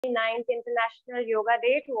9th International Yoga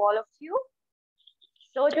Day to all of you.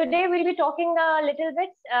 So today we'll be talking a little bit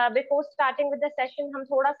before starting with the session. हम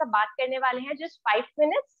थोड़ा सा बात करने वाले हैं, just 5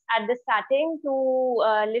 minutes at the starting to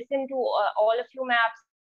listen to all of you. मैं आपसे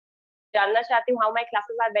जानना चाहती हूँ how my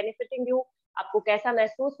classes are benefiting you. आपको कैसा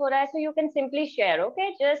महसूस हो रहा है? So you can simply share,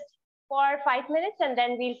 okay? Just for 5 minutes and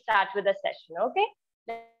then we'll start with the session, okay?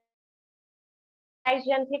 Eyes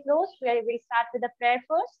gently closed. We'll start with the prayer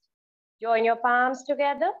first. Join your palms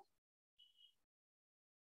together.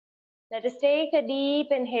 Let us take a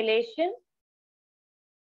deep inhalation.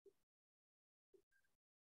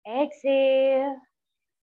 Exhale.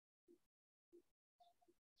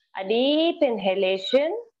 A deep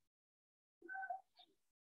inhalation.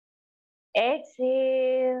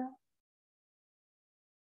 Exhale.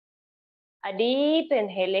 A deep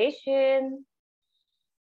inhalation.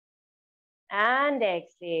 And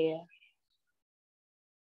exhale.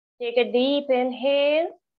 Take a deep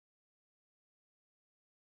inhale.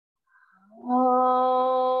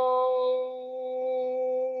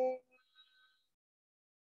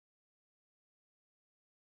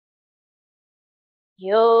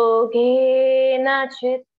 Yogena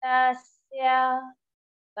chittasya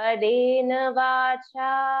padena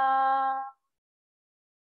vacha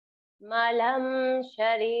malam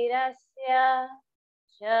sharirasya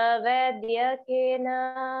chavedyakena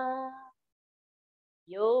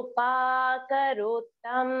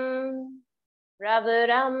yopakarotam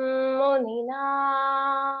pravaram munina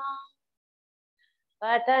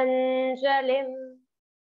patanjalim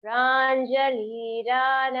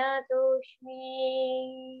pranjaliranatoshmi.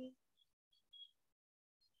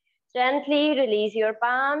 Gently release your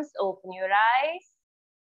palms, open your eyes.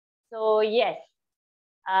 So yes,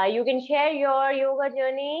 you can share your yoga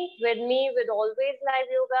journey with me with Always Live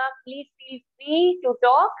Yoga. Please feel free to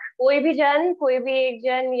talk. कोई भी एक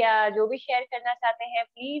जन या जो भी share करना चाहते हैं,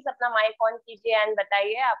 please अपना mic on कीजिए and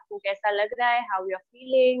बताइए आपको कैसा लग रहा है, how you're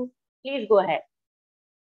feeling. Please go ahead.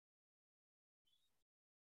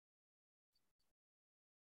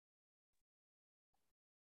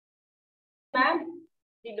 Ma'am?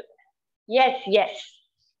 Yes.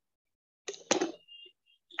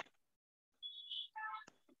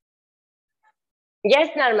 Yes,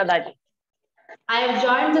 Narmada ji. I have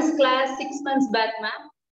joined this class 6 months back, ma'am.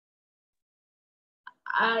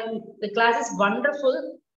 The class is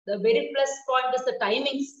wonderful. The very plus point is the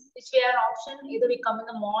timings, which we have an option. Either we come in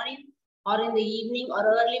the morning or in the evening or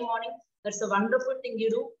early morning. That's a wonderful thing you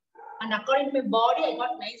do. And according to my body, I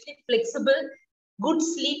got nicely flexible, good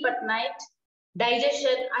sleep at night,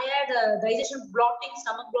 digestion. I had a digestion bloating,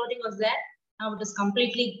 stomach bloating was there. Now it is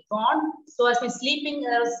completely gone. So as my sleeping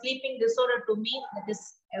disorder to me, that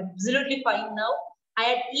is absolutely fine now. I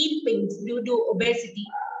had heel pains due to obesity.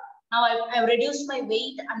 Now I've reduced my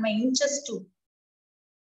weight and my inches too.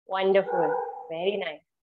 Wonderful. Very nice.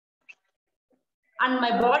 And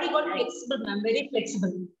my body got flexible, ma'am, very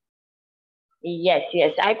flexible. Yes.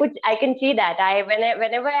 I can see that.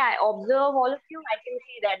 Whenever I observe all of you, I can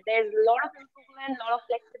see that there's a lot of improvement, a lot of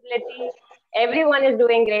flexibility. Everyone is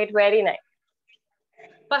doing great. Very nice.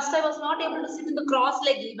 First, I was not able to sit in the cross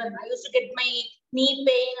leg even. I used to get my knee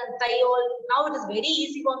pain and thyroid. Now it is very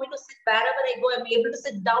easy for me to sit wherever I go. I'm able to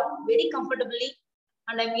sit down very comfortably.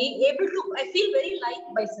 And I'm able to, I feel very light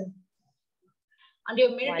myself. And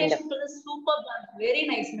your meditation class is superb. Very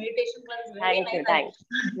nice. Meditation class is very nice. Thank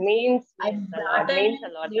you. Means a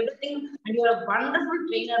lot. Everything. And you're a wonderful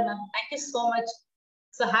trainer, ma'am. Thank you so much.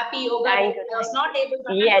 So happy yoga. Thank you. I was not able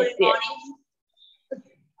to yes. morning.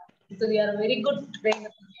 So you are a very good trainer.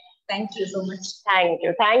 Thank you so much. Thank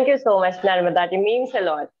you so much, Narmada. It means a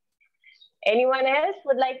lot. Anyone else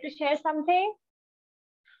would like to share something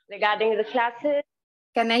regarding the classes?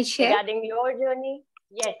 Can I share? Regarding your journey?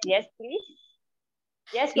 Yes, please.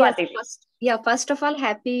 Yes, first of all,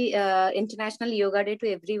 happy International Yoga Day to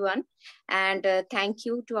everyone. And thank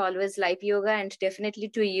you to Always Live Yoga and definitely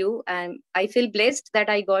to you. And I feel blessed that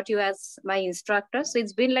I got you as my instructor. So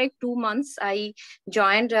it's been like 2 months I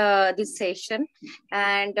joined this session.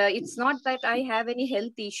 And it's not that I have any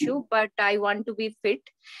health issue, but I want to be fit.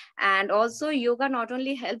 And also yoga not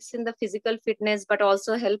only helps in the physical fitness, but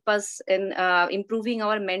also help us in improving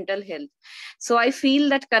our mental health. So I feel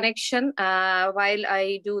that connection while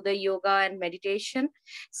I do the yoga and meditation.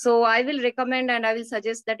 So I will recommend and I will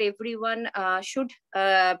suggest that everyone should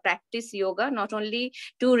practice yoga, not only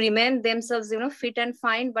to remain themselves, fit and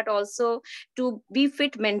fine, but also to be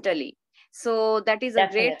fit mentally. So that is a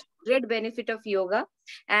great benefit of yoga.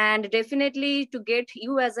 And definitely to get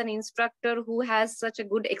you as an instructor who has such a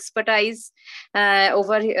good expertise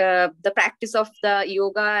over the practice of the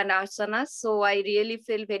yoga and asanas. So I really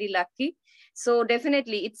feel very lucky. So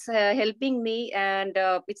definitely it's helping me, and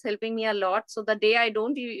it's helping me a lot. So the day I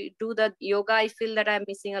don't do the yoga, I feel that I'm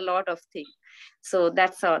missing a lot of things. So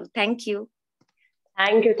that's all. Thank you.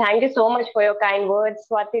 Thank you. Thank you so much for your kind words,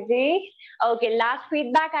 Swati ji. Okay, last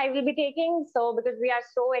feedback I will be taking. So because we are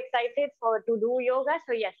so excited to do yoga.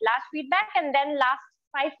 So yes, last feedback, and then last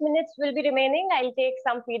 5 minutes will be remaining. I'll take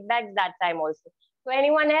some feedbacks that time also. So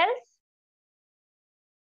anyone else?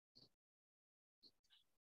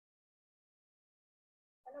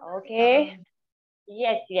 Okay.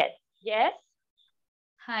 Yes.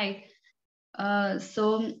 Hi.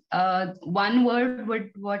 One word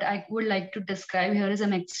what I would like to describe here is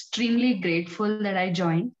I'm extremely grateful that I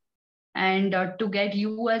joined. And to get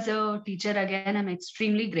you as a teacher again, I'm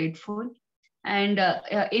extremely grateful. And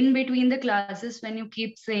in between the classes, when you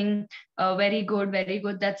keep saying very good,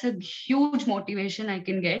 that's a huge motivation I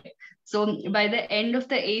can get. So by the end of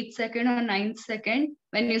the 8th second or 9th second,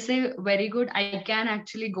 when you say very good, I can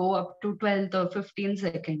actually go up to 12th or 15th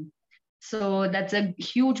second. So that's a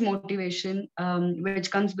huge motivation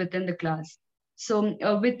which comes within the class. So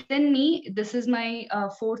within me, this is my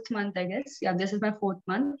 4th month, I guess. Yeah, this is my 4th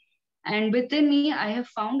month. And within me, I have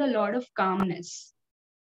found a lot of calmness.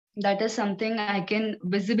 That is something I can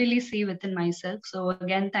visibly see within myself. So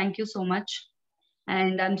again, thank you so much.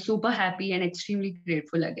 And I'm super happy and extremely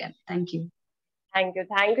grateful again. Thank you. Thank you.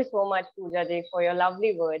 Thank you so much, Pooja ji, for your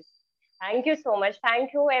lovely words. Thank you so much.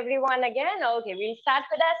 Thank you, everyone, again. Okay, we'll start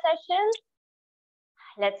with our session.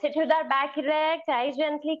 Let's sit with our back erect, eyes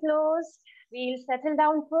gently closed. We'll settle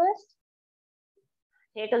down first.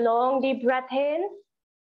 Take a long, deep breath in.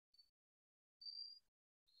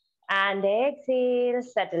 And exhale,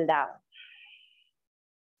 settle down.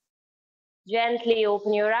 Gently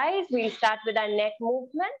open your eyes. We'll start with our neck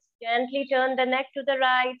movements. Gently turn the neck to the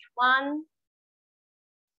right. 1,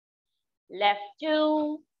 left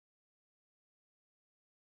 2,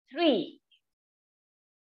 3,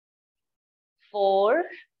 4,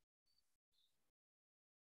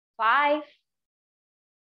 5,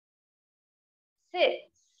 6,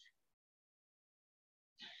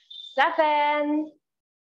 7,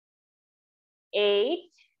 8,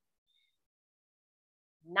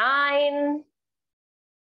 9,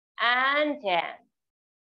 and 10.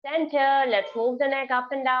 Center, let's move the neck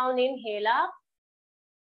up and down. Inhale up.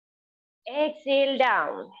 Exhale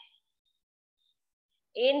down.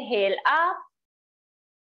 Inhale up.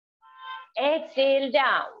 Exhale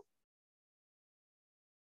down.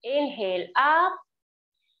 Inhale up.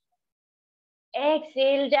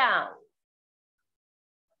 Exhale down.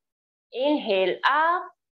 Inhale up.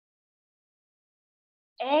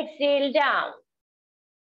 Exhale down.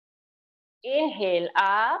 Inhale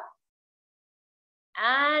up.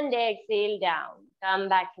 And exhale down. Come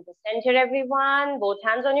back to the center, everyone. Both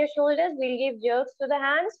hands on your shoulders. We'll give jerks to the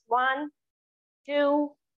hands. 1,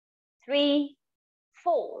 2, 3,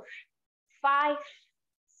 4, 5,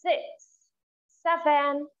 6,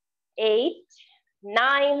 7, 8,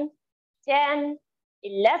 9, 10,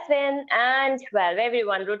 11, and 12.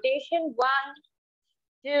 Everyone, rotation. 1,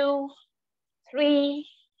 2, 3,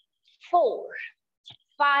 4,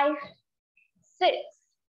 5, 6,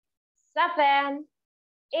 7,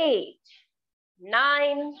 8,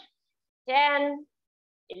 9, 10,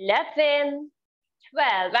 11,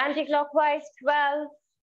 12. Anti-clockwise. 12,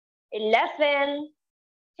 11,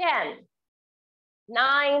 10,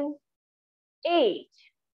 9, 8,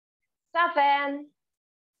 7,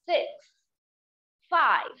 6,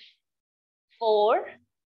 5, 4,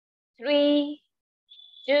 3,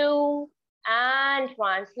 2, and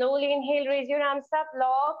 1. Slowly inhale, raise your arms up,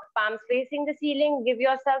 lock, palms facing the ceiling. Give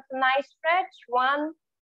yourself a nice stretch. 1,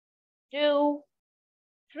 2,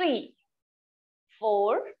 3,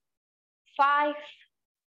 4, 5,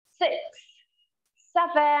 6,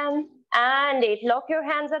 7, and 8. Lock your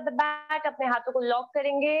hands at the back. अपने हाथों को lock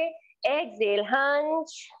करेंगे. Exhale,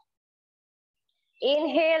 hunch.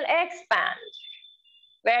 Inhale, expand.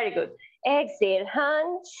 Very good. Exhale,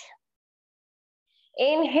 hunch.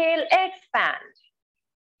 Inhale, expand.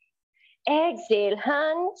 Exhale,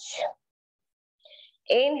 hunch.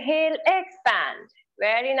 Inhale, expand.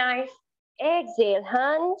 Very nice. Exhale,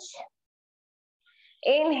 hunch.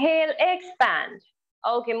 Inhale, expand.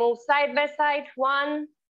 Okay, move side by side. 1,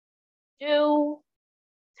 2,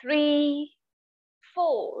 3,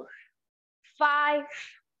 4, 5,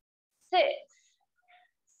 6,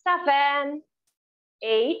 7,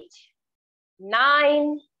 8,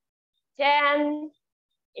 9, 10,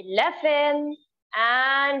 11,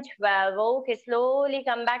 and 12. Okay, slowly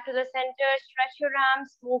come back to the center. Stretch your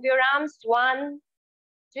arms. Move your arms. 1,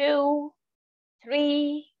 2,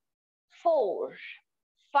 3, 4,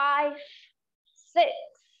 5, 6,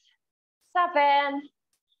 7,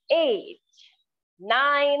 8,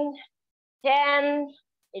 9, 10,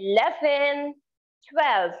 11,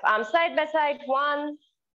 12. Arms side by side. 1,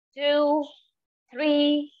 2,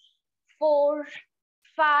 3, 4,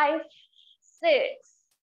 5, 6,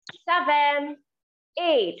 7,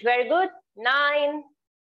 8. Very good. 9,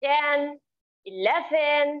 10,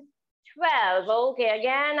 11, 12. Okay,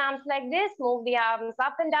 again, arms like this. Move the arms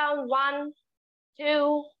up and down. 1,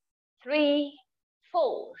 2, 3,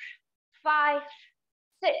 4, 5,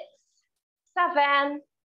 6, 7,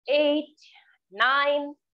 8,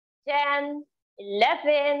 9, 10,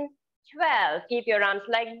 11, 12. Keep your arms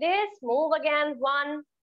like this. Move again. 1,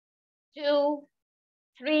 2,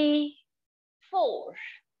 3, 4,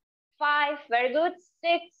 5. Very good.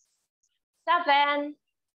 6, 7,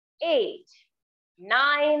 8,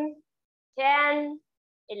 9, 10,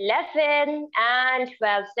 11, and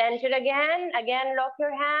 12. Center again. Again, lock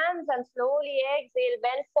your hands and slowly exhale.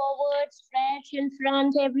 Bend forward. Stretch in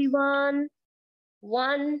front, everyone.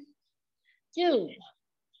 1, 2,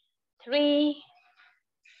 3,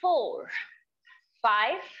 4,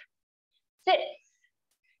 5, 6,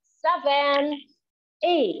 7,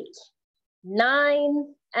 8,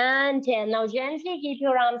 9, and 10. Now gently keep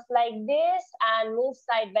your arms like this and move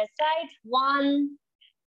side by side. 1,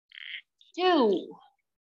 2,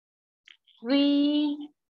 3,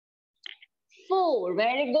 4.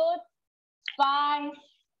 Very good. 5,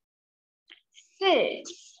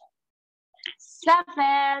 6,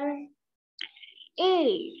 7,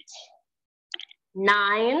 8,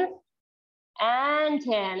 9, and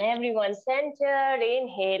 10. Everyone center.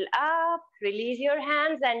 Inhale up. Release your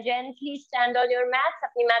hands and gently stand on your mats.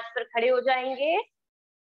 अपनी mats पर खड़े हो जाएंगे.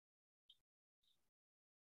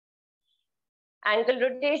 Ankle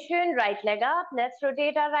rotation. Right leg up. Let's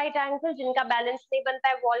rotate our right ankle. जिनका balance नहीं बनता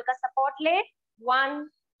है wall का support ले. 1,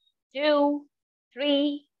 2,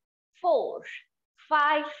 3, 4,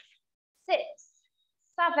 5, 6,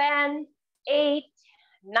 7, 8,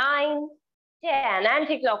 9, 10.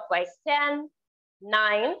 Anti-clockwise. 10,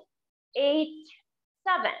 9, 8,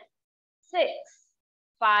 7, 6,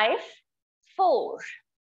 5, 4,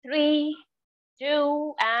 3,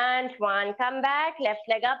 2, and 1. Come back. Left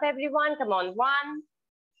leg up, everyone. Come on. 1,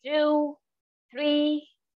 2, 3,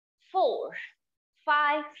 4,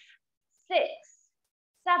 5, 6,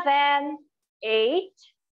 7, 8,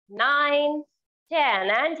 9, 10.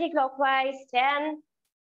 Anti-clockwise. 10,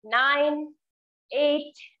 9,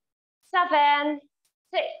 8, 7,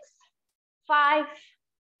 6, 5,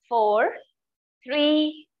 4,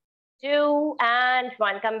 3, 2, and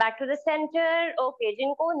 1. Come back to the center. Okay,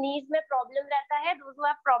 जिनको knees में problem रहता है, those who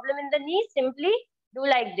have problem in the knees, simply do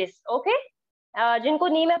like this. Okay? जिनको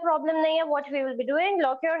knee में problem नहीं है, what we will be doing?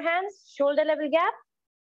 Lock your hands, shoulder level gap.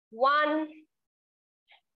 1,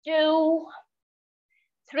 2,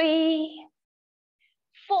 3,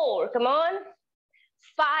 4. Come on.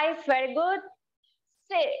 5. Very good.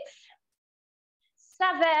 6,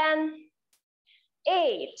 7,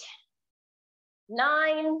 8,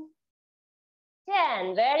 9,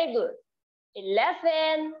 10. Very good.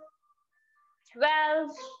 11, 12,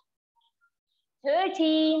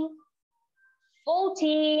 13,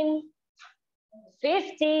 14,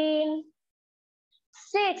 15,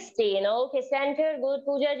 16. Okay, center. Good,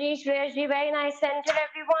 Pooja ji, Shreya ji. Very nice center,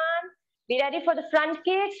 everyone. Be ready for the front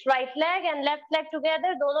kicks. Right leg and left leg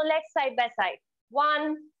together. Dono legs side by side.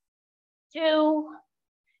 1, 2,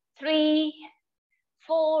 3,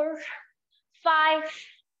 4, 5,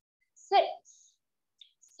 6,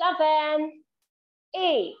 7,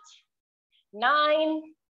 8, 9,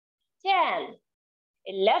 10,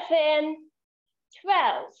 11,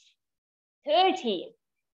 12, 13,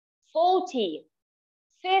 14,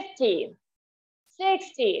 15,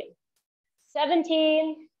 16,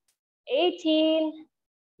 17, 18,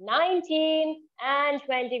 19, and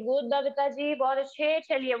 20. Good, Babita ji. बहुत अच्छे.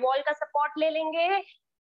 चलिए wall का support ले लेंगे.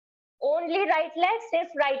 Only right leg, सिर्फ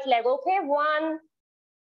right leg. Okay, 1,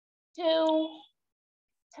 2,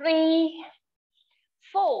 3,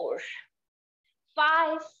 4,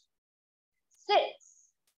 5, 6,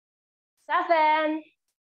 7,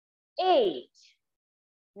 8,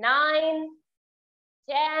 9,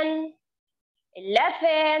 10,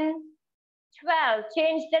 11, 12.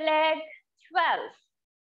 Change the leg. 12,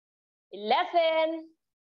 11,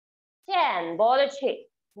 10. बहुत अच्छे.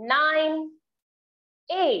 9,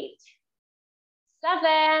 8,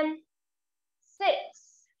 7, 6,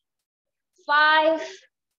 5,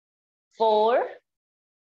 4,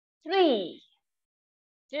 3,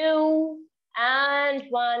 2, and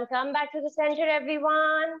 1. Come back to the center,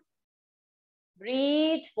 everyone.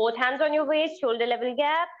 Breathe. Both hands on your waist, shoulder level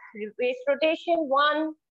gap. Waist rotation.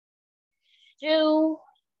 1, 2,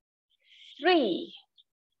 3,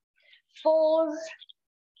 4,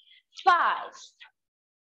 5,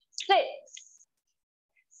 6,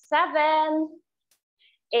 7,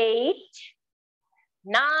 8,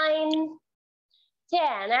 9,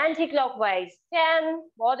 10. Anti-clockwise. 10.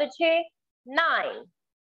 बहुत अच्छे. 9,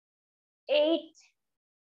 8,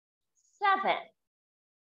 7,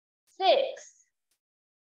 6,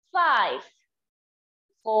 5,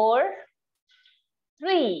 4,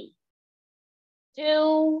 3,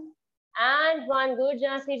 2, and 1. Good,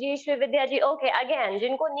 Jansi ji, Shri Vidya ji. Okay, again,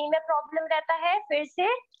 जिनको नी में problem रहता है, फिर से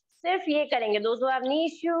सिर्फ ये करेंगे. Those who have knee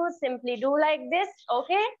issues, simply do like this.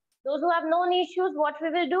 Okay. Those who have no knee issues, what we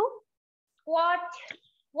will do? Squat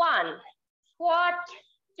 1, squat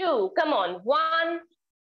 2. Come on. 1,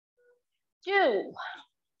 2,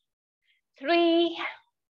 3,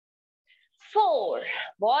 4.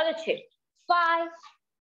 बहुत अच्छे. 5,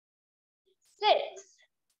 6,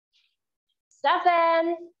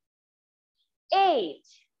 7, 8,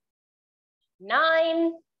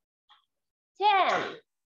 9, 10,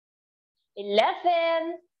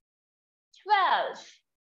 11, 12,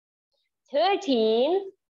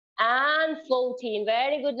 13, and 14.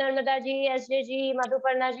 Very good, Narmada ji, SJ ji,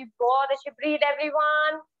 Madhuparna ji. बहुत अच्छे. Breathe,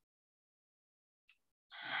 everyone.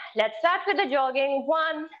 Let's start with the jogging.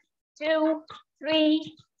 1, 2,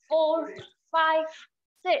 3, 4, 5,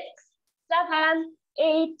 6, 7,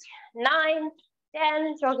 8, 9,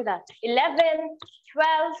 10, 11,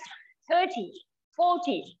 12, 13,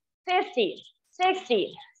 14, 15,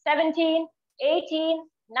 16, 17, 18,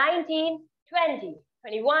 19, 20,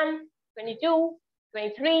 21, 22,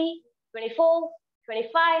 23, 24,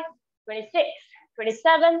 25, 26,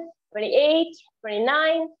 27, 28,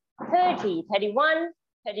 29, 30, 31,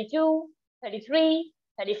 32, 33,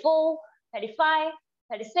 34, 35,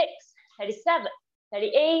 36, 37,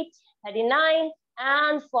 38, 39,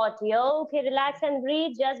 and 40. Okay, relax and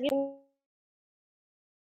breathe. Just give me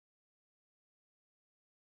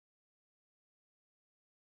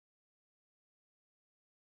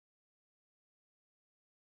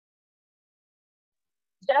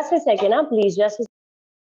just a second, please. Just a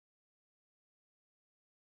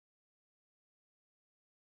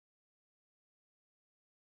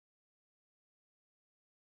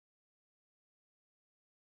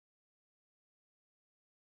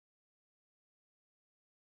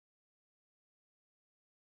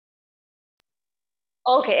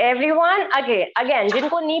Okay, everyone. Again,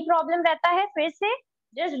 जिनको knee problem रहता है, फिर से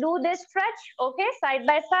just do this stretch. Okay, side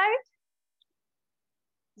by side.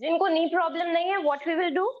 जिनको knee problem नहीं है, what we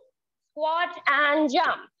will do? Squat and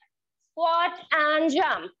jump. Squat and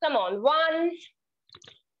jump. Come on. 1,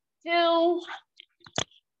 2,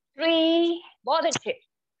 3. बहुत अच्छे.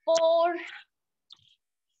 4,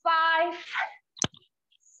 5,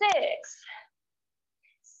 6,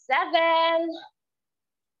 7,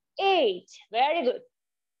 8. Very good.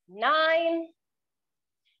 9,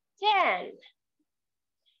 10,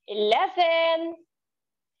 11,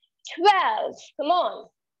 12. Come on.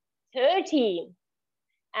 13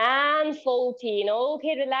 and 14.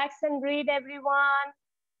 Okay, relax and breathe, everyone.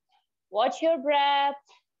 Watch your breath.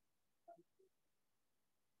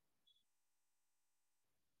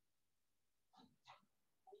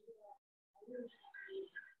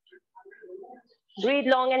 Breathe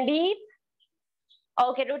long and deep.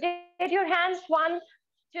 Okay, rotate your hands. 1,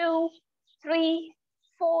 2, 3,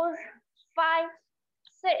 4, 5,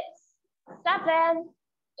 6, 7,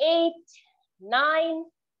 8, 9,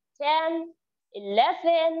 10,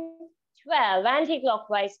 11, 12.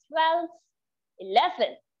 Anti-clockwise. 12,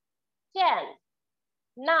 11, 10,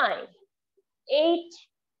 9, 8,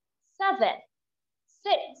 7,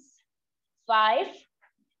 6, 5,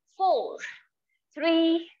 4,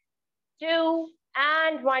 3, 2,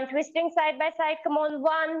 and 1. Twisting side by side. Come on.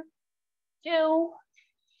 1, 2,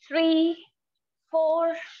 3,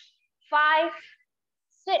 4, 5,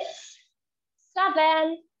 6,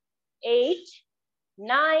 7, 8,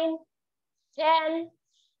 9, 10,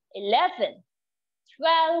 11,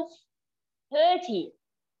 12, 13,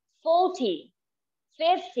 14,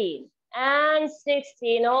 15, and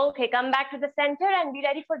 16. Okay, come back to the center and be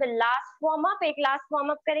ready for the last warm up. एक last warm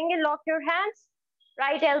up करेंगे. Lock your hands.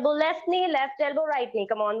 Right elbow, left knee, left elbow, right knee.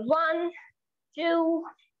 Come on. 1, 2,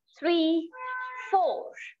 3,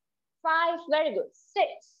 4, 5. Very good. 6,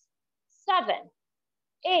 7,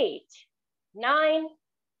 8, 9,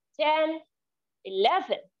 10,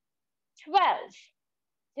 11, 12,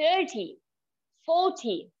 13,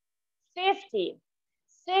 14, 15,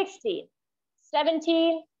 16,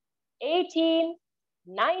 17, 18,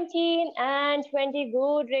 19, and 20.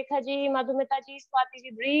 Good. Rekha ji, Madhumita ji, Swati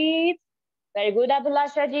ji, breathe. Very good,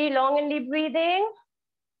 Abhilasha ji. Long and deep breathing.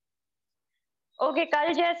 Okay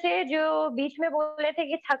कल जैसे जो बीच में बोले थे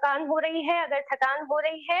कि थकान हो रही है, अगर थकान हो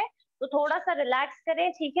रही है तो थोड़ा सा रिलैक्स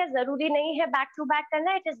करें, ठीक है? जरूरी नहीं है बैक टू बैक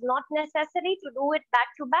करना. It is not necessary to do it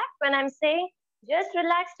back to back. When I am saying just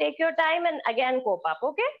relax, take your time and again cope up.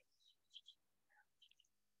 Okay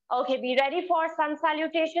okay, be ready for sun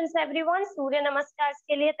salutations everyone. सूर्य नमस्कार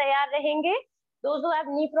के लिए तैयार रहेंगे. Those who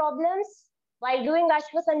have knee problems while doing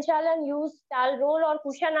Ashwa Sanchalan, use towel roll or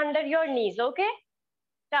cushion under your knees. Okay,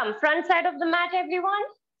 come front side of the mat everyone.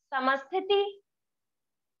 Samasthiti.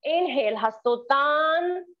 Inhale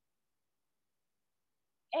Hastottan.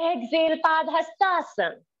 Exhale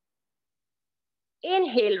Padhastasana.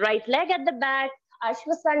 Inhale right leg at the back,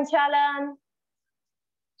 Ashwa Sanchalan.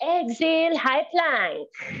 Exhale high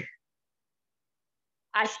plank.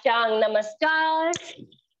 Ashtang Namaskar.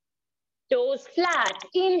 Toes flat.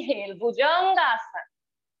 Inhale Bhujangasana.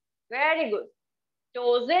 Very good.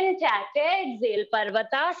 Toes intact. Exhale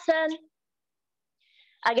Parvatasana.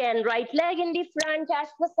 Again, right leg in the front,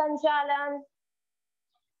 Ashwa Sanchalan.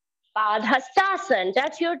 Padhastasana.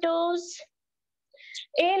 Touch your toes.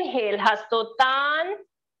 Inhale Hastottan.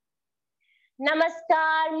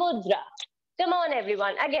 Namaskar Mudra. Come on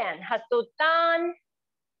everyone. Again, Hastottan.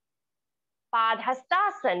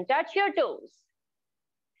 Padhastasana. Touch your toes.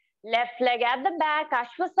 Left leg at the back,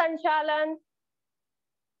 Ashwa Sanchalan.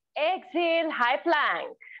 Exhale, high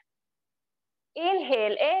plank.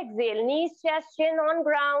 Inhale, exhale, knees, chest, chin on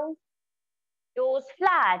ground. Toes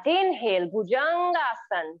flat. Inhale,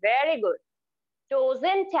 Bhujangasana. Very good. Toes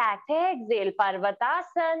intact. Exhale,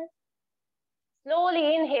 Parvatasana. Slowly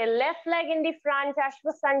inhale, left leg in the front,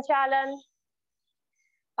 Ashwa Sanchalan.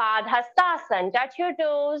 Padhastasana. Touch your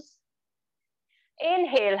toes.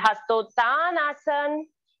 Inhale, Hastottanasana.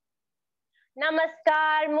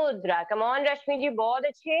 Namaskar Mudra. Come on, Rashmi ji, bahut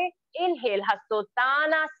achhe. Inhale,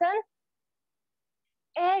 Hastottanasana.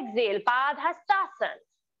 Exhale, Padhastasana.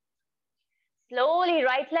 Slowly,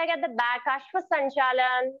 right leg at the back, Ashwa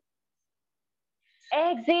Sanchalan.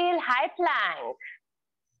 Exhale, high plank.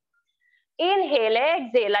 Inhale,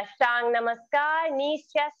 exhale, Ashtang Namaskar.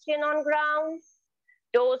 Knees, chest, chin on ground.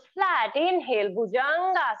 Toes flat. Inhale,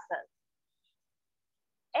 Bhujangasana.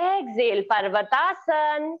 Exhale,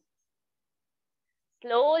 Parvatasana.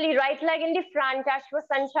 Slowly, right leg in the front, Ashwa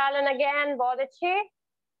Sanchalan again. Bahut achhe.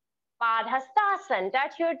 Padhastasana.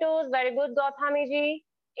 Touch your toes. Very good, Gauthami ji.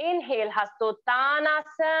 Inhale,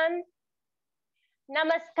 Hastottanasana.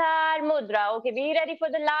 Namaskar Mudra. Okay, be ready for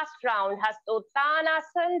the last round.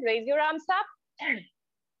 Hastottanasana. Raise your arms up.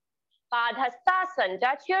 Padhastasana.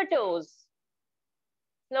 Touch your toes.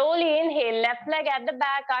 Slowly inhale. Left leg at the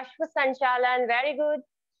back. Ashwa Sanchalan. Very good.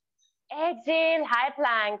 Exhale. High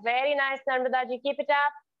plank. Very nice, Narmada ji. Keep it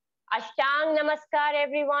up. Ashtang Namaskar,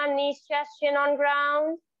 everyone. Knees, chest, chin on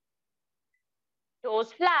ground.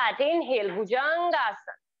 Toes flat. Inhale,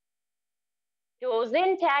 Bhujangasana. Toes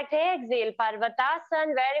intact. Exhale,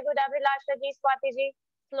 Parvatasana. Very good, Abhilasha ji, Swati ji.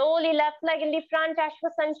 Slowly left leg in the front,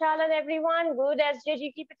 Ashwa Sanchalan, everyone. Good, SJ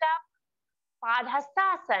ji, keep it up.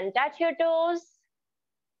 Padhastasana. Touch your toes.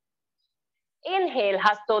 Inhale,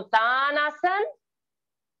 Hastottanasana.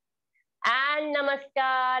 And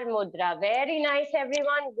Namaskar Mudra. Very nice,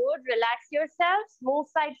 everyone. Good. Relax yourselves. Move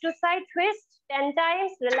side to side. Twist 10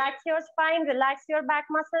 times. Relax your spine. Relax your back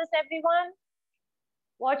muscles, everyone.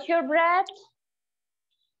 Watch your breath.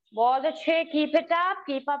 बहुत अच्छे. Keep it up.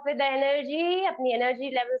 Keep up with the energy. अपनी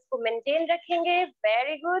energy levels को maintain रखेंगे.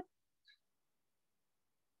 Very good.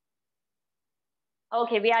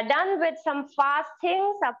 Okay, we are done with some fast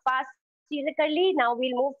things. अब fast चीजें कर ली. Now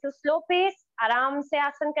we'll move to slow pace. आराम से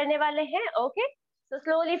आसन करने वाले हैं. Okay. So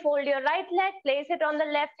slowly fold your right leg. Place it on the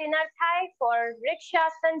left inner thigh. For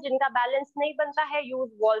Vrikshasana, जिनका balance नहीं बनता है,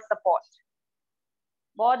 use wall support.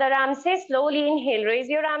 बहुत आराम से. Slowly inhale. Raise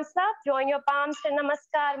your arms up. Join your palms to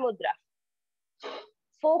Namaskar Mudra.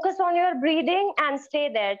 Focus on your breathing and stay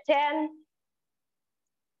there. 10,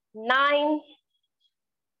 9,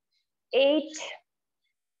 8,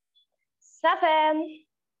 7,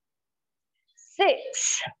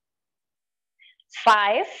 6,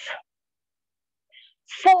 5,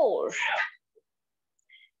 4,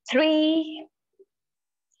 3,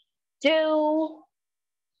 2,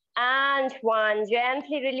 and 1.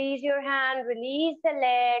 Gently release your hand, release the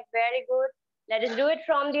leg. Very good. Let us do it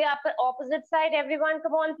from the opposite side. Everyone,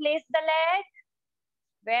 come on, place the leg.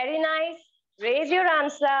 Very nice. Raise your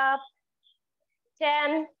arms up.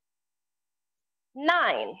 10,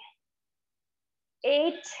 9,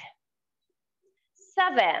 8,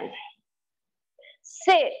 7,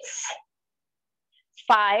 6,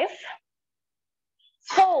 5,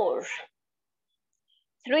 4,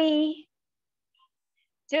 3,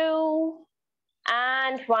 2,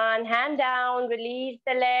 and one. Hand down, release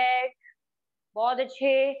the leg. बहुत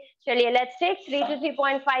अच्छे. चलिए, let's take 3 to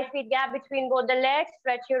 3.5 feet gap between both the legs.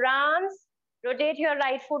 Stretch your arms. Rotate your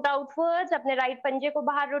right foot outwards. अपने right पंजे को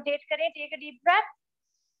बाहर rotate करें. Take a deep breath.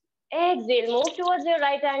 Exhale. Move towards your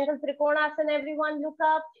right angle. Trikonasana. Everyone look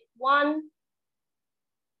up. 1,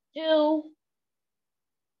 2,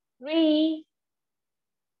 3,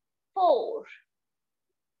 4,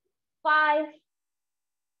 5,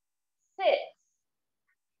 6,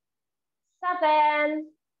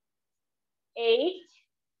 7, 8,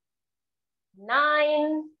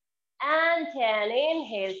 9, and 10.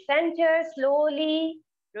 Inhale, center, slowly.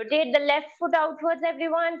 Rotate the left foot outwards,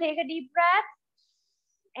 everyone. Take a deep breath.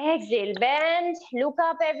 Exhale, bend. Look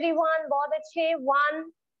up, everyone. बहुत अच्छे.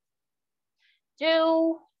 1,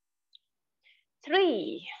 2,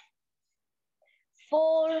 3,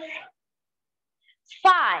 4,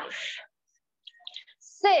 5,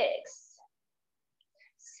 6,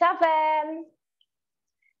 7,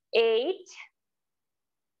 8,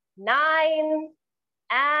 9,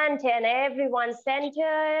 and 10. Everyone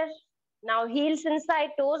center. Now heels inside,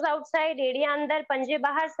 toes outside, एड़ियां अंदर, पंजे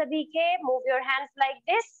बाहर सभी के. Move your hands like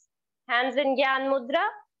this. Hands in Gyan Mudra.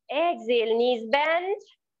 Exhale, knees bend.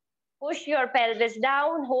 Push your pelvis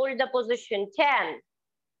down. Hold the position. 10,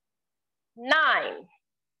 9,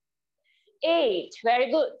 8.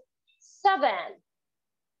 Very good. 7,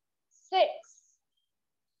 6,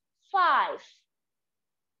 5,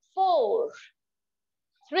 4,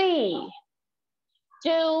 3,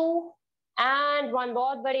 2, and 1.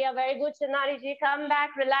 बहुत बढ़िया. Very good. Chinari ji, come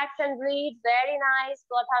back, relax and breathe. Very nice.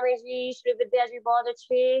 Gauthami ji, Shri Vidya ji, बहुत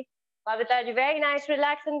अच्छे. Bhavita ji, very nice.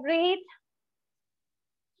 Relax and breathe.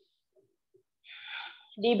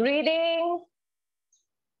 Deep breathing.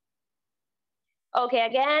 Okay,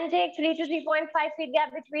 again, take 3 to 3.5 feet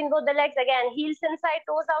gap between both the legs. Again, heels inside,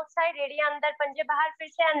 toes outside, एड़ियां अंदर, पंजे बाहर. फिर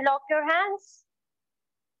से unlock your hands.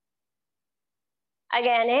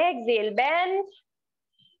 Again, exhale, bend.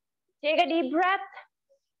 Take a deep breath.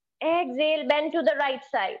 Exhale, bend to the right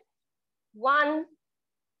side. 1,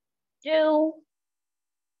 2,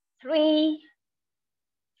 3,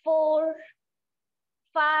 4,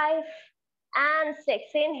 5, and 6.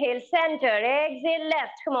 Inhale, center. Exhale,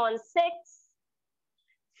 left. Come on. 6,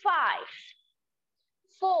 5,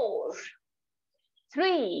 4,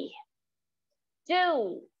 3,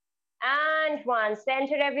 2, and 1.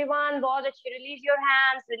 Center, everyone. बहुत अच्छे. Release your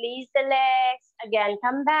hands. Release the legs. Again,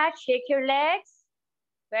 come back. Shake your legs.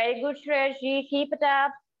 Very good, Shreya ji. Keep it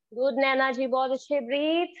up. Good, Naina ji. बहुत अच्छे.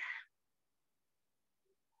 Breathe.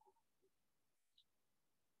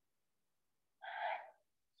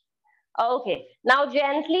 Okay. Now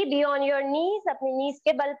gently be on your knees. अपनी knees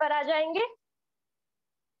के बल पर आ जाएंगे.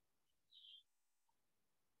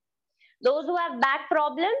 Those who have back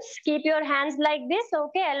problems, keep your hands like this.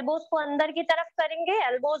 Okay. Elbows को अंदर की तरफ करेंगे.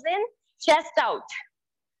 Elbows in, chest out.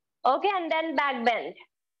 Okay. And then back bend.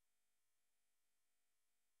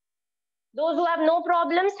 Those who have no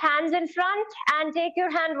problems, hands in front and take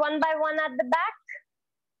your hand one by one at the back.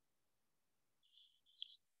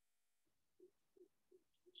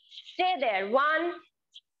 Stay there. 1,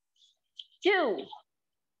 2,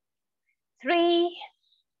 3,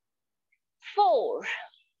 4,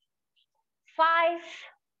 5,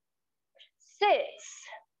 6,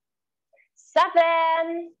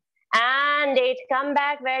 7, and 8. Come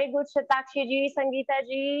back. Very good, Shatakshi ji, Sangeeta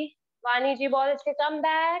ji, Vani ji, बहुत अच्छे. Come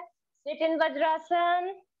back. Sit in Vajrasan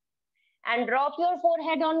and drop your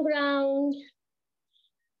forehead on ground.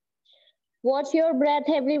 Watch your breath,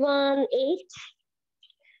 everyone. 8,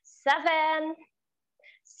 7,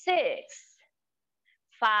 6,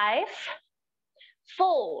 5,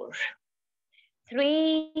 4,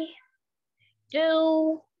 3,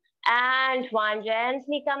 2, and 1.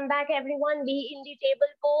 Gently come back, everyone. Be in the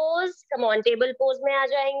table pose. Come on, table pose में आ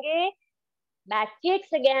जाएंगे. Back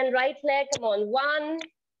kicks again. Right leg. Come on. 1,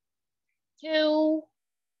 2,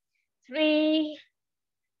 3,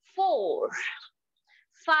 4,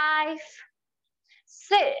 5,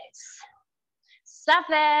 6,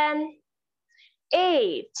 7,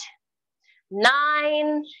 8,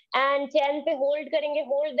 9, and 10 पे hold करेंगे.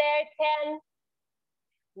 Hold there. 10,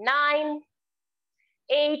 9,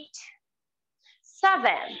 8,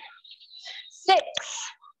 7, 6,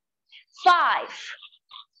 5,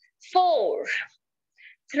 4,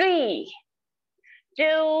 3,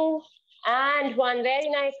 2, and 1. Very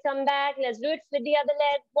nice. Come back. Let's do it with the other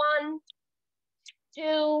leg. 1,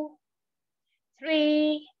 2,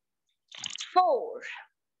 3, 4,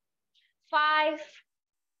 5,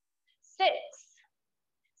 6,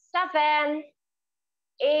 7,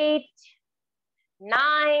 8,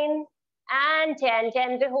 9, and 10.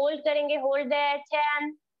 10 पे hold करेंगे, hold there.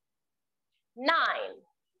 10, 9,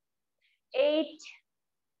 8,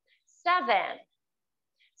 7,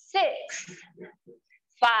 6,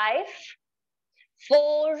 5,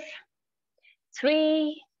 4,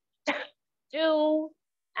 3, 2,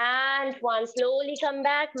 and 1. Slowly come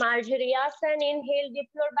back. Marjariasana. Inhale, dip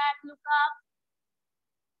your back, look up.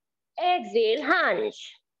 Exhale, hunch.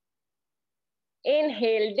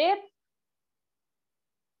 Inhale, dip.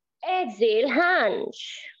 Exhale,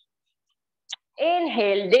 hunch.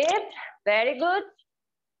 Inhale, dip. Very good.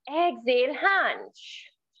 Exhale, hunch.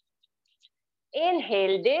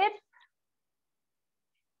 Inhale, dip.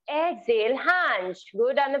 Exhale, hunch.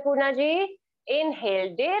 Good, Annapurna ji.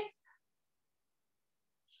 Inhale, dip.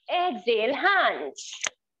 Exhale, hunch.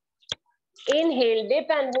 Inhale, dip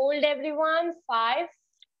and hold, everyone. 5,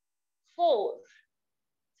 4,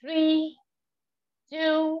 3,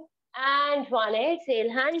 2, and 1.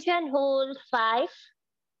 Exhale, hunch and hold. 5,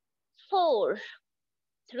 4,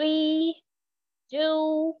 3,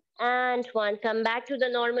 2, and 1. Come back to the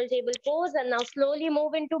normal table pose and now slowly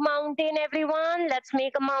move into mountain, everyone. Let's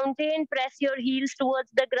make a mountain. Press your heels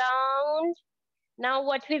towards the ground. Now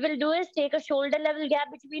what we will do is take a shoulder level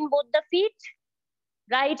gap between both the feet.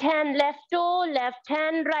 Right hand, left toe, left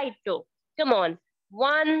hand, right toe. Come on.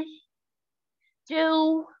 1,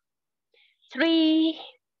 2, 3,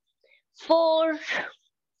 4,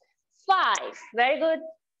 5. Very good.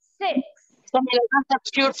 6,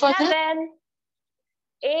 Substitute for this. 7,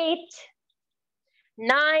 8,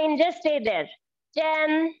 9, just stay there.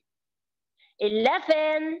 10,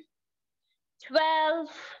 11, 12,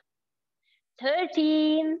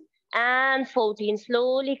 13, and 14.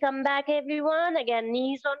 Slowly come back, everyone. Again,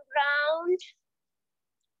 knees on ground.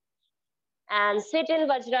 And sit in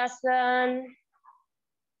Vajrasana.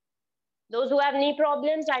 Those who have knee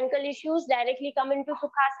problems, ankle issues, directly come into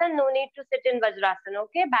Sukhasana. No need to sit in Vajrasana,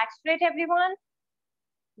 okay? Back straight, everyone.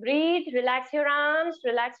 Breathe, relax your arms,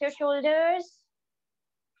 relax your shoulders.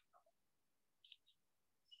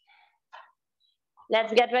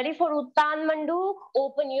 Let's get ready for Uttan Manduk.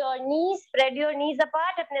 Open your knees, spread your knees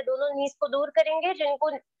apart. अपने दोनों knees को दूर करेंगे.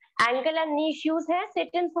 जिनको ankle and knee issues हैं, sit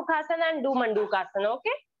in Sukhasana and do Mandukasana,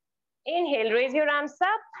 okay? Inhale, raise your arms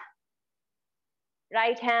up.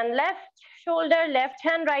 Right hand, left shoulder, left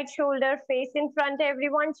hand, right shoulder, face in front,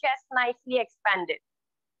 everyone. Chest nicely expanded.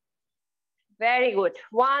 Very good.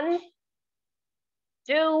 1,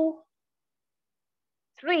 2,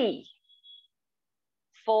 3,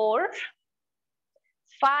 4,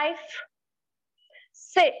 5,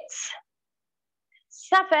 6,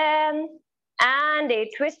 7, and 8.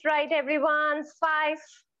 Twist right, everyone. 5,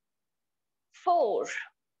 4,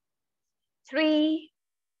 3,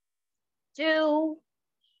 2,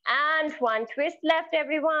 and 1. Twist left,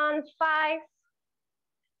 everyone. 5,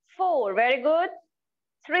 4. Very good.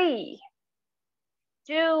 3,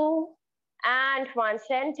 2, and 1.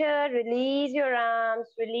 Center. Release your arms.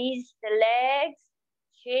 Release the legs.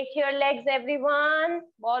 Shake your legs, everyone.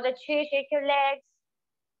 Bahut achhe, shake your legs.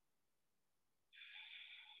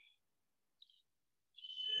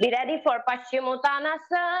 Be ready for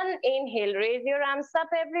Paschimottanasana. Inhale, raise your arms up,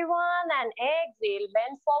 everyone. And exhale,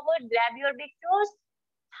 bend forward, grab your big toes.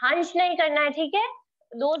 Hunch nahi karna hai, theek hai?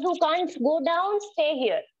 Those who can't go down, stay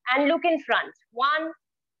here and look in front. 1,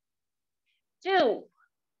 2,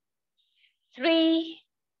 3,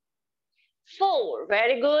 4.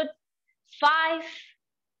 Very good. 5,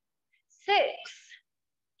 6,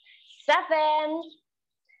 7,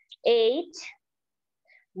 8,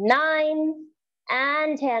 9,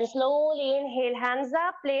 and 10. Slowly inhale, hands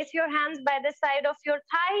up. Place your hands by the side of your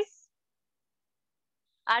thighs.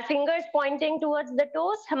 Our fingers pointing towards the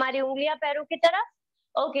toes. हमारी उंगलियां पैरों की तरफ.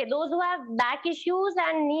 Okay, those who have back issues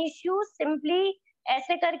and knee issues, simply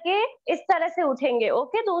ऐसे करके इस तरह से उठेंगे.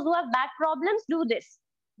 Okay, those who have back problems, do this.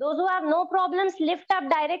 Those who have no problems, lift up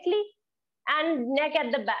directly and neck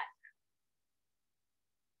at the back.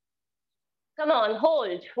 Come on,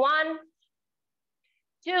 hold. 1,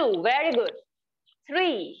 2, very good.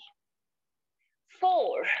 3,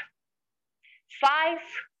 4, 5,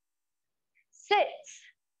 6,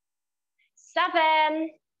 7,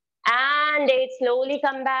 and 8. Slowly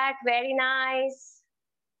come back. Very nice.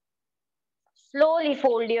 Slowly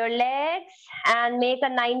fold your legs and make a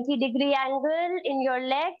 90-degree angle in your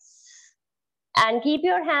legs. And keep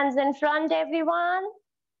your hands in front, everyone.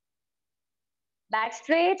 Back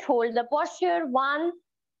straight. Hold the posture. 1,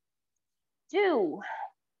 2,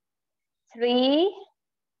 3,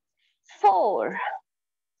 4,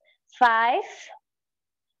 5,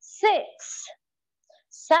 6,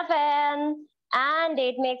 7, and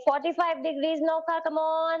 8. Make 45 degrees, Nauka. Come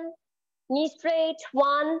on. Knee straight.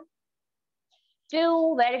 1,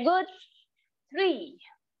 2, very good. 3,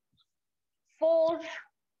 4,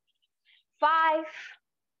 5,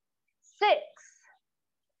 6,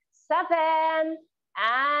 7,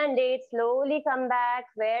 and 8. Slowly come back.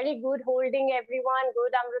 Very good holding, everyone.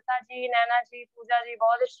 Good, Amrita ji, Nana ji, Pooja ji,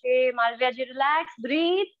 bahut अच्छे. Malvya ji, relax,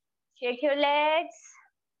 breathe, shake your legs.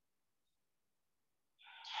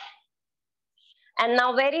 And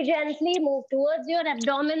now very gently move towards your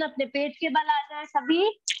abdomen. अपने पेट के बल आ जाए सभी.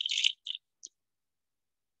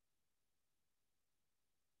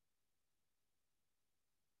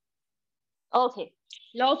 Okay.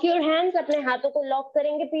 Lock your hands. अपने हाथों को lock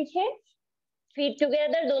करेंगे पीछे. Feet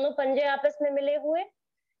together. दोनों पंजे आपस में मिले हुए.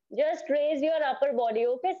 Just raise your upper body.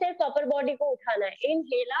 Okay. सिर्फ upper body को उठाना है.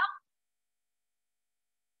 Inhale up.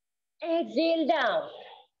 Exhale down.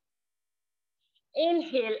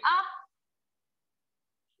 Inhale up.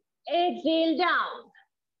 Exhale down.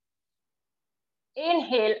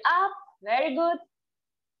 Inhale up. Very good.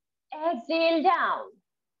 Exhale down.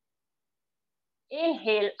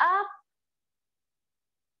 Inhale up.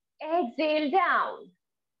 Exhale down.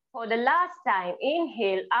 For the last time,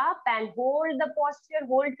 inhale up and hold the posture.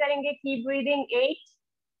 Hold करेंगे. Keep breathing. 8,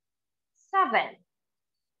 7,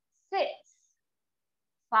 6,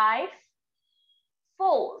 5,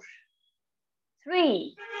 4,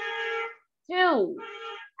 3, 2,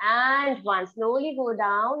 and 1. Slowly go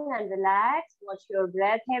down and relax. Watch your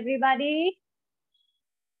breath, everybody.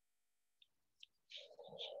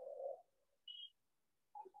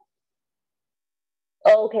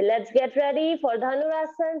 Okay, let's get ready for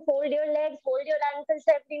Dhanurasana. Fold your legs, hold your ankles,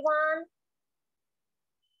 everyone.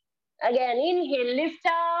 Again, inhale, lift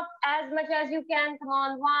up as much as you can. Come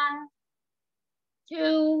on, 1,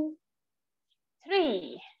 2,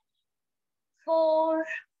 3, 4,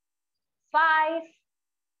 5,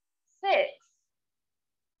 6,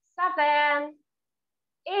 7,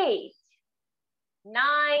 8,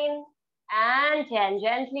 9, and 10.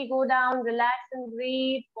 Gently go down, relax and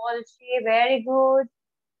breathe. Polchi, very good.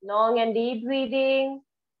 Long and deep breathing.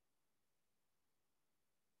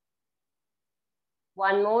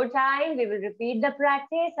 One more time, we will repeat the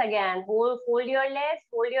practice. Again, fold your legs,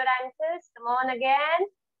 hold your ankles. Come on again.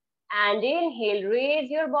 And inhale, raise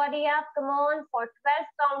your body up. Come on, for 12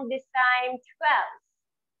 count this time.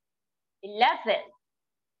 12, 11,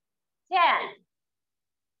 10,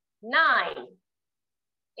 9,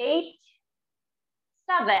 8,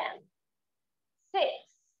 7, 6,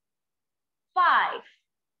 5,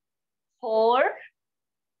 4,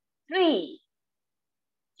 3,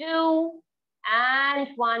 2, and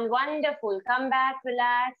 1. Wonderful. Come back,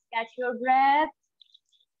 relax, catch your breath.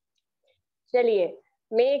 चलिए,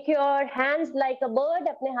 make your hands like a bird.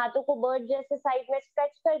 अपने हाथों को bird जैसे side में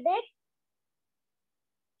stretch कर दे.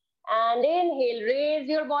 And inhale, raise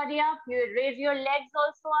your body up. You raise your legs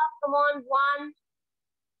also up. Come on, 1,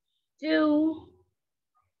 2,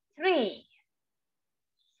 3,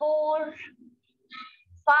 4,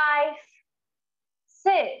 5,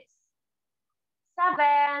 6,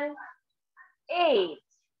 7, 8,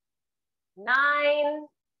 9,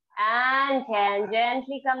 and 10.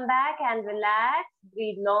 Gently come back and relax.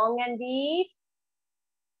 Breathe long and deep.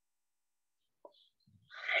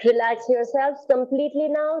 Relax yourselves completely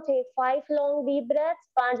now. Take 5 long deep breaths.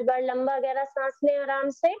 5 बार लंबा गहरा सांस लें आराम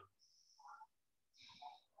से.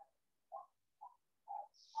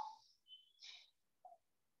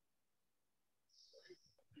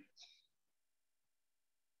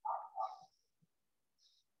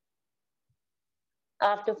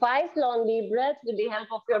 After 5 long deep breaths, with the help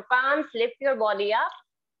of your palms, lift your body up.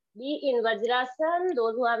 Be in Vajrasana.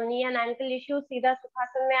 Those who have knee and ankle issues, सीधा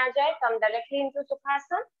सुखासन में आ जाए. Come directly into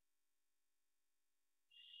Sukhasana.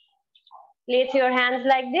 Place your hands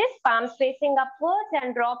like this, palms facing upwards,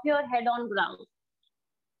 and drop your head on ground.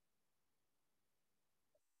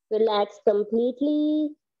 Relax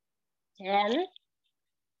completely. 10,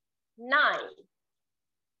 9,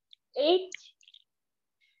 8,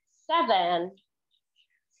 7,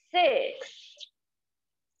 6,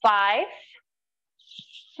 5,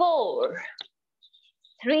 4,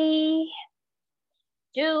 3,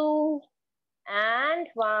 2, and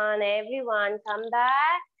 1. Everyone come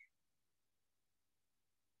back.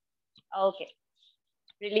 Okay.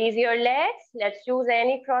 Release your legs. Let's choose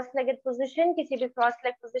any cross-legged position. किसी भी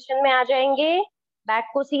cross-leg position में आ जाएंगे.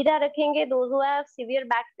 Back को सीधा रखेंगे. Those who have severe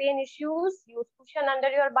back pain issues, use cushion under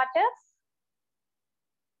your buttocks.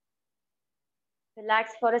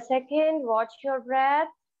 Relax for a second. Watch your breath.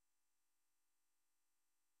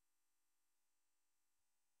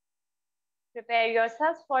 Prepare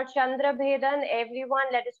yourselves for Chandra Bhedan.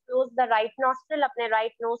 Everyone, let us close the right nostril. अपने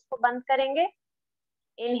right nose को बंद करेंगे.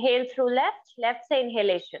 Inhale through left. Left से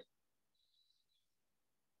inhalation.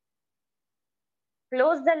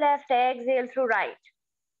 Close the left, exhale through right.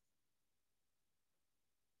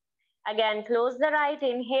 Again, close the right,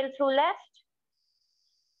 inhale through left.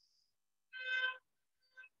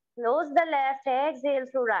 Close the left, exhale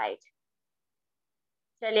through right.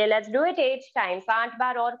 चलिए, let's do it 8 times. 5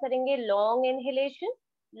 बार और करेंगे. Long inhalation,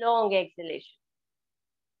 long exhalation.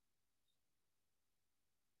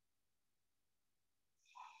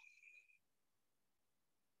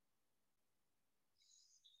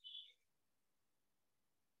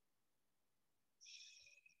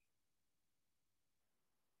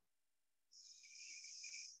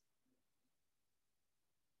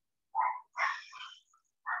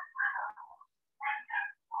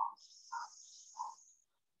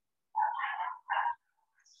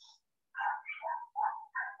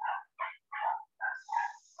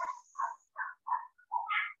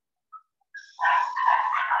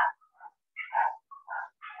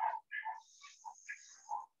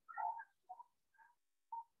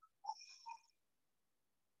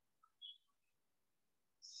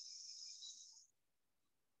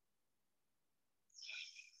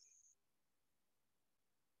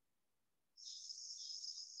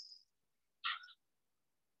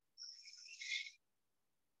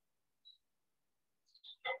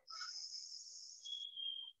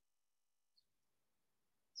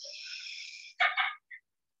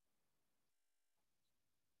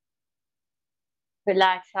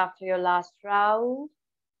 Relax after your last round.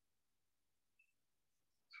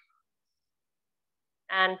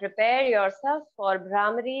 And prepare yourself for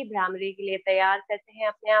Brahmari. Brahmari के लिए तैयार करते हैं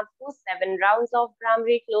अपने आप को. 7 rounds of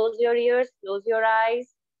Brahmari. Close your ears, close your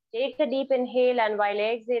eyes. Take a deep inhale and while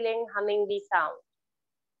exhaling, humming the sound.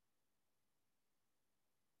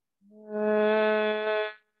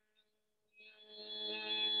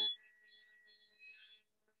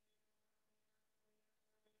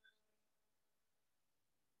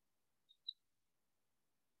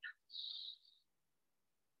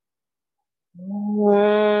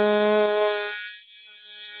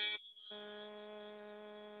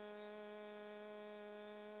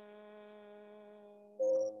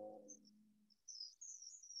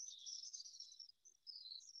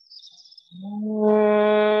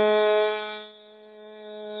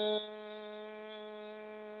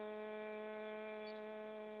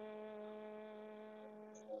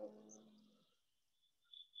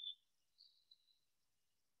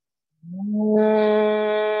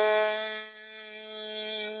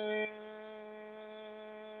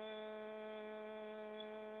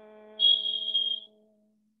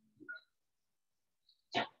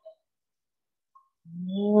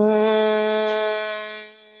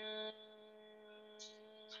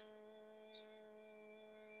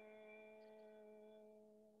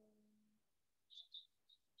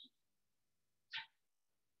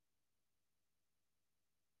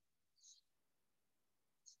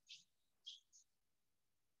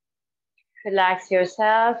 Relax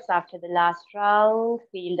yourselves after the last round.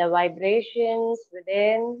 Feel the vibrations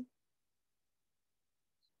within.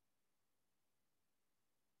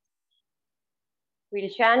 We'll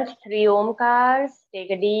chant 3 omkars. Take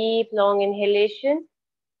a deep, long inhalation.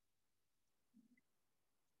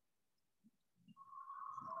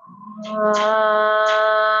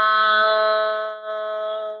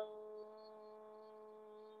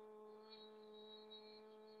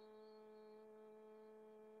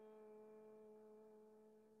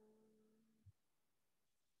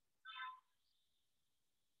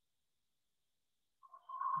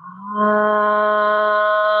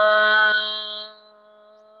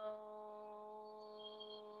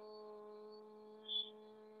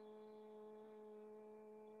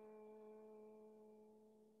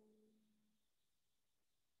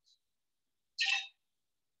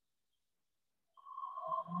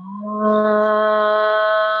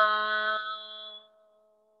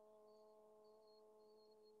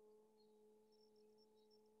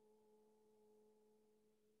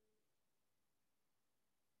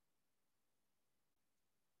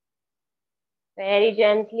 Very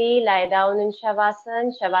gently lie down in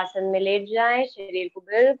Shavasana. Shavasana में late जाएं. शरीर को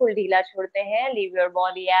बिल्कुल ढीला छोड़ते हैं. Leave your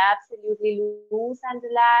body absolutely loose and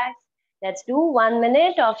relaxed. Let's do 1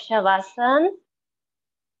 minute of Shavasana.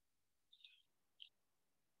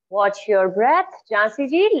 Watch your breath. Jansi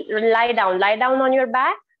ji, lie down. Lie down on your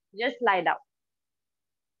back. Just lie down.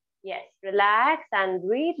 Yes, relax and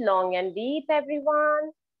breathe long and deep, everyone.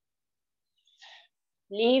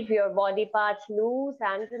 Leave your body parts loose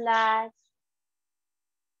and relaxed.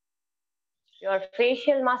 Your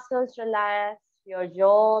facial muscles relax. Your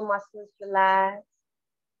jaw muscles relax.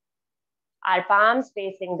 Our palms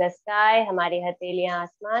facing the sky. हमारी हथेलियां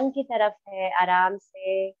आसमान की तरफ है. आराम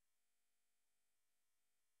से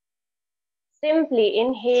Simply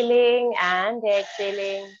inhaling and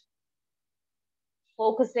exhaling,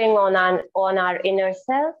 focusing on our inner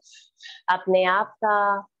self, अपने आप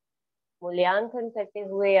का मूल्यांकन करते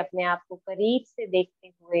हुए, अपने आप को करीब से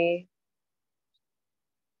देखते हुए,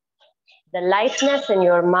 the lightness in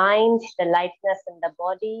your mind, the lightness in the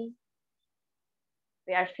body.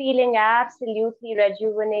 We are feeling absolutely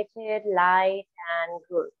rejuvenated, light and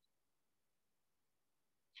good.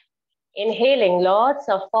 Inhaling lots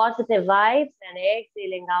of positive vibes and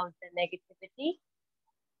exhaling out the negativity.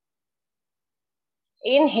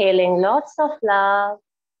 Inhaling lots of love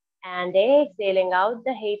and exhaling out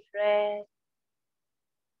the hatred.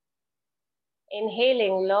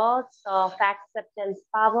 Inhaling lots of acceptance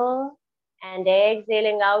power and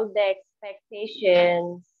exhaling out the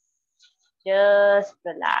expectations. Just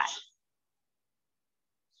relax.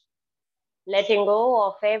 Letting go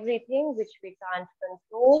of everything which we can't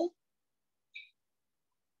control.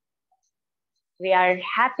 We are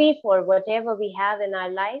happy for whatever we have in our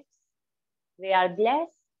lives. We are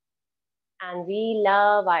blessed and we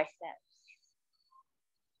love ourselves.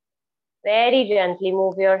 Very gently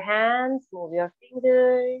move your hands, move your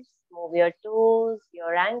fingers, move your toes,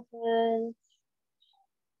 your ankles.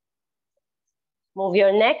 Move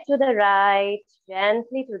your neck to the right,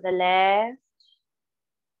 gently to the left.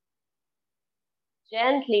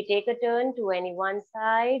 Gently take a turn to any one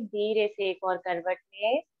side. धीरे से एक और करवट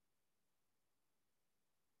ले.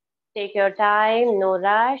 Take your time, no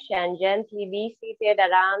rush, and gently be seated.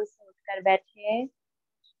 आराम से उठकर बैठे.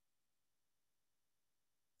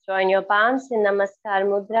 Join your palms in Namaskar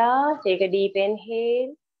Mudra. Take a deep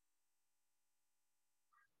inhale.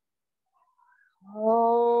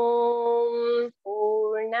 Om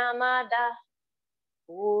Purnamada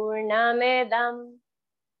Purnamidam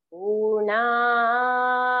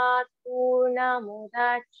Purnat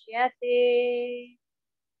Purnamudachyate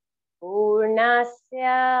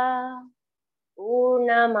Purnasya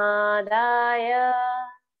Purnamadaya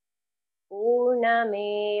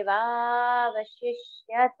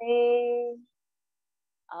Purnamevavashishyate.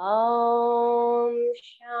 Om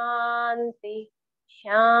Shanti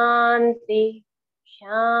Shanti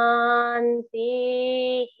Shanti.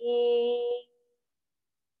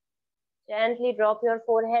 Gently drop your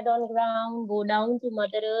forehead on ground. Go down to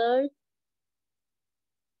Mother Earth.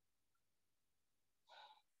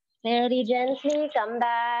 Very gently come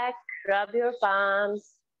back. Rub your palms.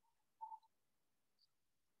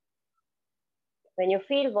 When you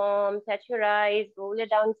feel warm, touch your eyes. Roll it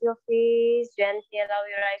down to your face. Gently allow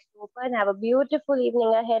your eyes to open. Have a beautiful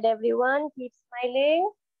evening ahead, everyone. Keep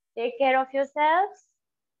smiling. Take care of yourselves.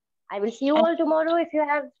 I will see you all tomorrow. If you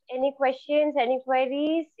have any questions, any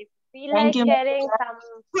queries, if you feel like sharing some.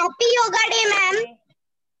 Happy Yoga Day, ma'am.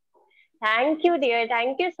 Thank you, dear.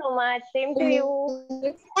 Thank you so much. Same to you.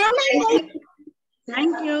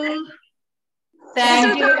 Thank you.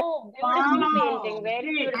 Thank you. Oh, beautiful painting.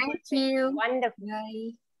 Very beautiful. Thank you. Wonderful.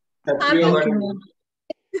 Bye. Happy Yoga Day.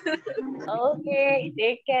 Okay.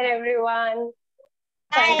 Take care, everyone.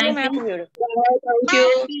 Thank you, ma'am. Beautiful. Thank you.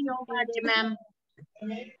 Happy Yoga Day, ma'am.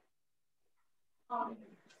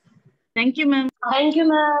 Thank you, ma'am. Thank you,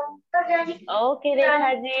 ma'am. Okay,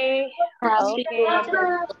 Rekha ji. Okay.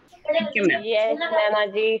 Thank you, ma'am. Yes,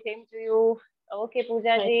 Naina ji. Same to you. Okay,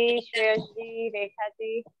 Pooja ji, Shreyash ji, Rekha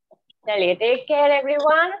ji. चलिए, take care,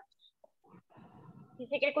 everyone.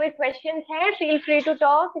 किसी के कोई questions है? Feel free to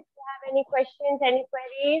talk if you have any questions, any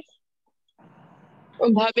queries.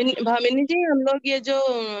 भामिनी जी, हम लोग ये जो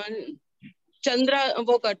चंद्रा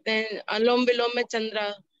वो करते हैं, अनुलोम विलोम में चंद्रा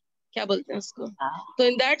क्या बोलते हैं उसको, तो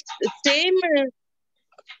इन दैट सेम.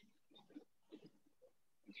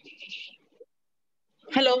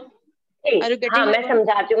 हेलो, हाँ, मैं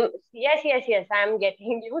समझाती हूँ. Yes, I am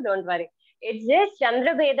getting you. Don't worry. It's just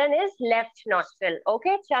Chandra Vedan is left nostril.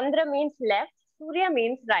 Okay, Chandra means left, Surya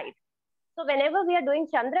means right. So whenever we are doing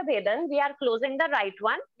Chandra Vedan, we are closing the right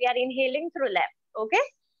one. We are inhaling through left. Okay.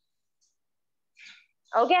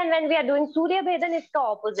 Okay, and when we are doing Surya Vedan, it's the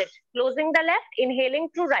opposite. Closing the left, inhaling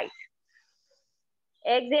through right.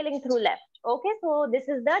 Exhaling through left. Okay, so this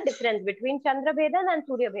is the difference between Chandra Vedan and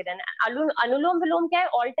Surya Vedan. Anulom Vilom क्या है?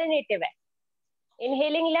 Alternative है.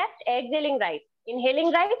 Inhaling left, exhaling right.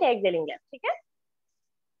 Inhaling right, exhaling left. ठीक है?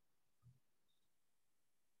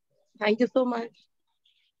 Thank you so much.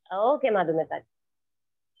 Okay, Madhumita.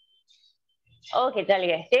 Okay,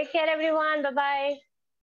 चलिए. Take care, everyone. Bye bye.